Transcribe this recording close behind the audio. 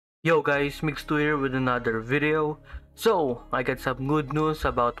Yo guys, Mixed2 here with another video. So, I got some good news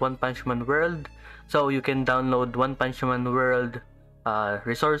about One Punch Man World. So, you can download One Punch Man World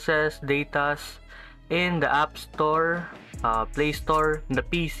resources, datas in the App Store, Play Store, in the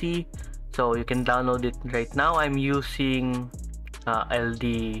PC. So, you can download it right now. I'm using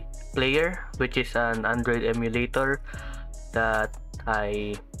LD Player, which is an Android emulator that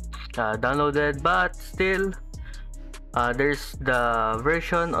I downloaded, but still there's the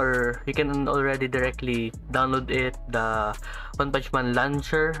version, or you can already directly download it, the One Punch Man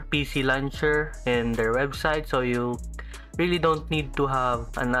launcher, PC launcher in their website, so you really don't need to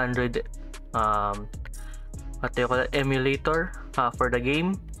have an Android what do you call it, emulator for the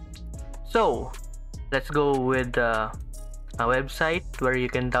game. So let's go with the website where you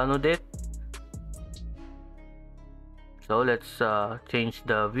can download it. So let's change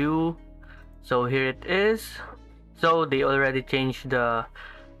the view. So here it is. So they already changed the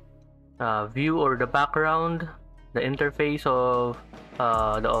view or the background, the interface of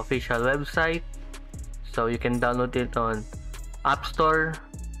the official website. So you can download it on App Store,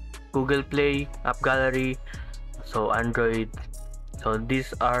 Google Play, App Gallery, so Android. So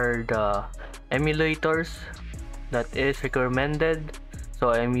these are the emulators that is recommended.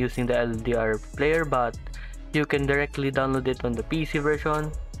 So I'm using the LDR player, but you can directly download it on the PC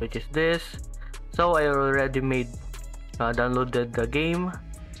version, which is this. So I already downloaded the game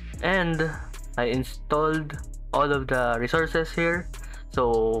and I installed all of the resources here.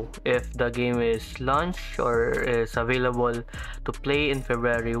 So if the game is launched or is available to play in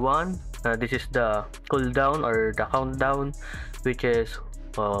February 1, this is the cooldown or the countdown, which is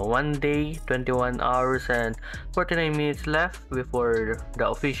 1 day, 21 hours and 49 minutes left before the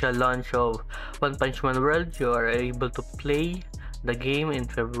official launch of One Punch Man World. You are able to play the game in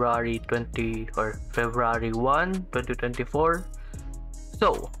February 20 or February 1, 2024.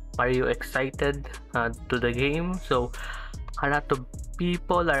 So, are you excited to the game? So, a lot of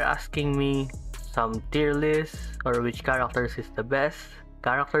people are asking me some tier lists or which characters is the best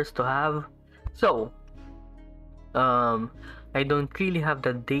characters to have. So, I don't really have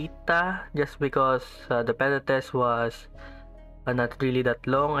the data just because the beta test was not really that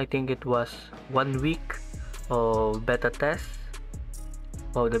long. I think it was 1 week of beta test,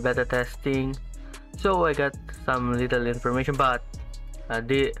 of the beta testing. So I got some little information, but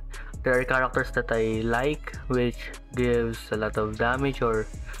there are characters that I like, which gives a lot of damage or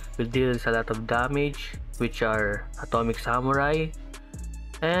will deals a lot of damage, which are Atomic Samurai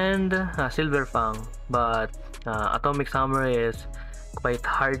and Silver Fang. But Atomic Samurai is quite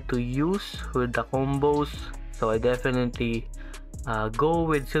hard to use with the combos, so I definitely go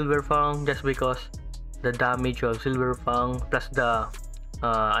with Silver Fang just because the damage of Silver Fang plus the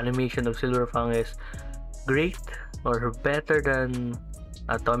animation of Silver Fang is great or better than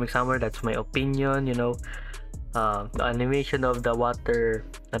Atomic Samurai. That's my opinion. The animation of the water,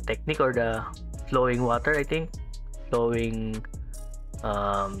 the technique, or the flowing water, I think flowing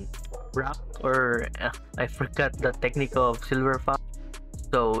rock, or I forgot the technique of Silver Fang.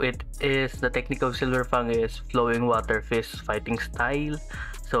 So it is, the technique of Silver Fang is flowing water fist fighting style.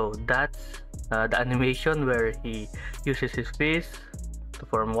 So that's the animation where he uses his fist to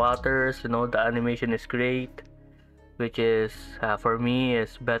form waters. The animation is great, which is for me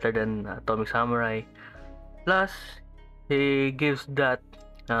is better than Atomic Samurai. Plus he gives that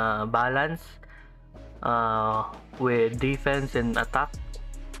balance with defense and attack,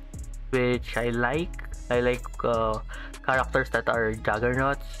 which I like. I like characters that are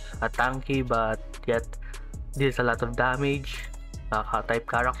juggernauts, tanky but yet deals a lot of damage type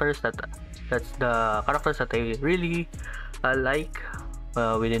characters. That's the characters that I really like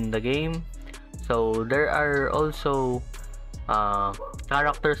within the game. So there are also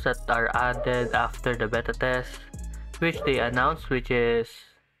characters that are added after the beta test, which they announced, which is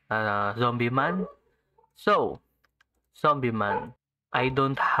Zombie Man. So Zombie Man, I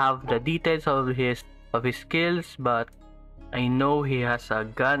don't have the details of his skills, but I know he has a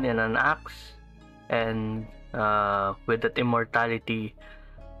gun and an axe, and with that immortality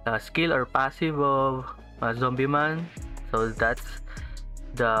skill or passive of Zombie Man. So that's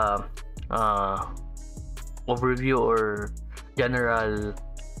the overview or general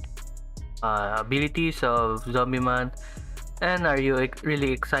abilities of Zombie Man. And are you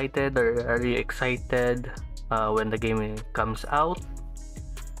really excited, or are you excited when the game comes out?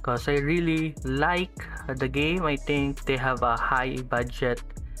 Because I really like the game. I think they have a high budget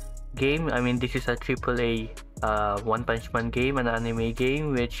game. I mean, this is a AAA One Punch Man game, an anime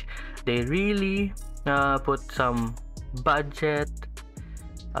game, which they really put some budget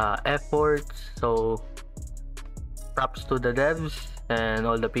efforts. So props to the devs and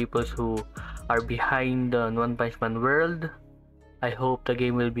all the people who are behind the One Punch Man world. I hope the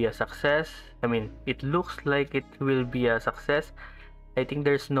game will be a success. I mean, it looks like it will be a success. I think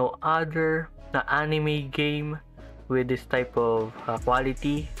there's no other anime game with this type of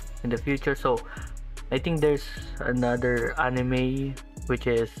quality in the future. So I think there's another anime which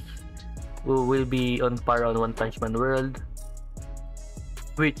is will be on par on One Punch Man world,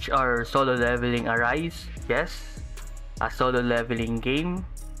 which are Solo Leveling Arise. Yes, a solo leveling game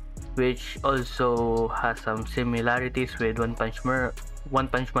which also has some similarities with One Punch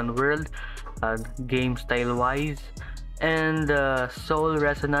Man world, game style wise, and Soul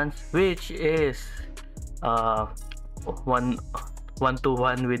Resonance, which is uh, one to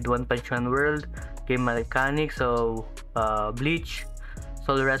one with One Punch Man world game mechanics. So Bleach,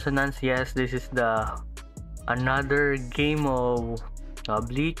 Soul Resonance. Yes, this is the another game of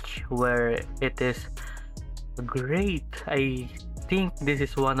Bleach where it is great. I think this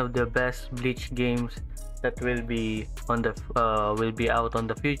is one of the best Bleach games that will be out on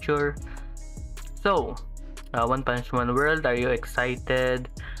the future. So One Punch Man world, are you excited?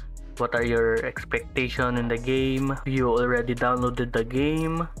 What are your expectations in the game? You already downloaded the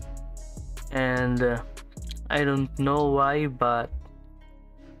game, and I don't know why, but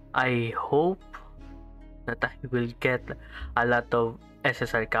I hope that I will get a lot of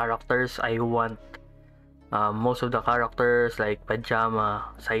SSR characters. I want most of the characters like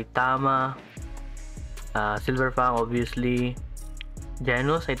Pajama, Saitama, Silver Fang, obviously,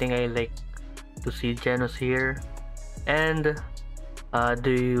 Genos. I think I like to see Genos here. And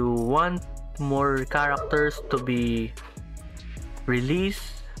do you want more characters to be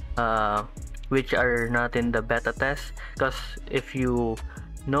released which are not in the beta test? Because if you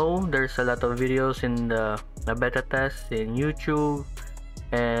know, there's a lot of videos in the beta test in YouTube,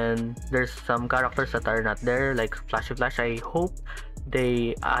 and there's some characters that are not there, like Flashy Flash. I hope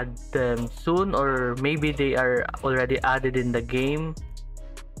they add them soon, or maybe they are already added in the game,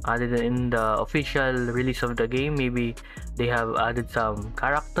 added in the official release of the game. Maybe they have added some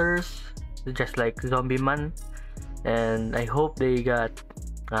characters just like Zombie Man, and I hope they got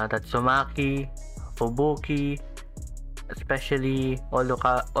Tatsumaki, Fubuki. Especially all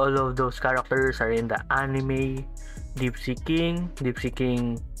of those characters are in the anime. Deep Sea King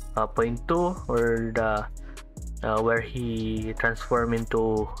point 2, or the where he transformed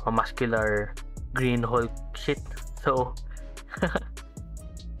into a muscular green Hulk shit. So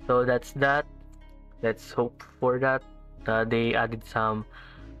so that's that. Let's hope for that. They added some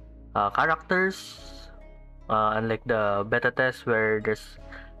characters, unlike the beta test where there's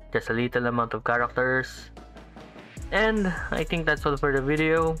just a little amount of characters. And I think that's all for the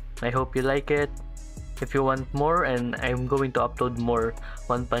video. I hope you like it. If you want more, and I'm going to upload more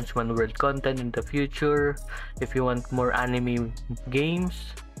One Punch Man world content in the future. If you want more anime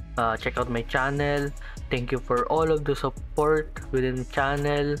games, check out my channel. Thank you for all of the support within the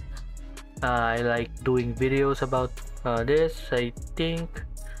channel. I like doing videos about this. I think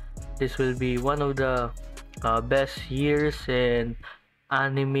this will be one of the best years in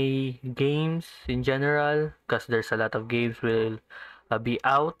anime games in general, because there's a lot of games will be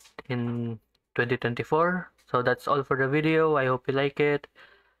out in 2024. So that's all for the video. I hope you like it.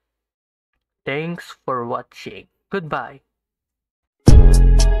 Thanks for watching. Goodbye.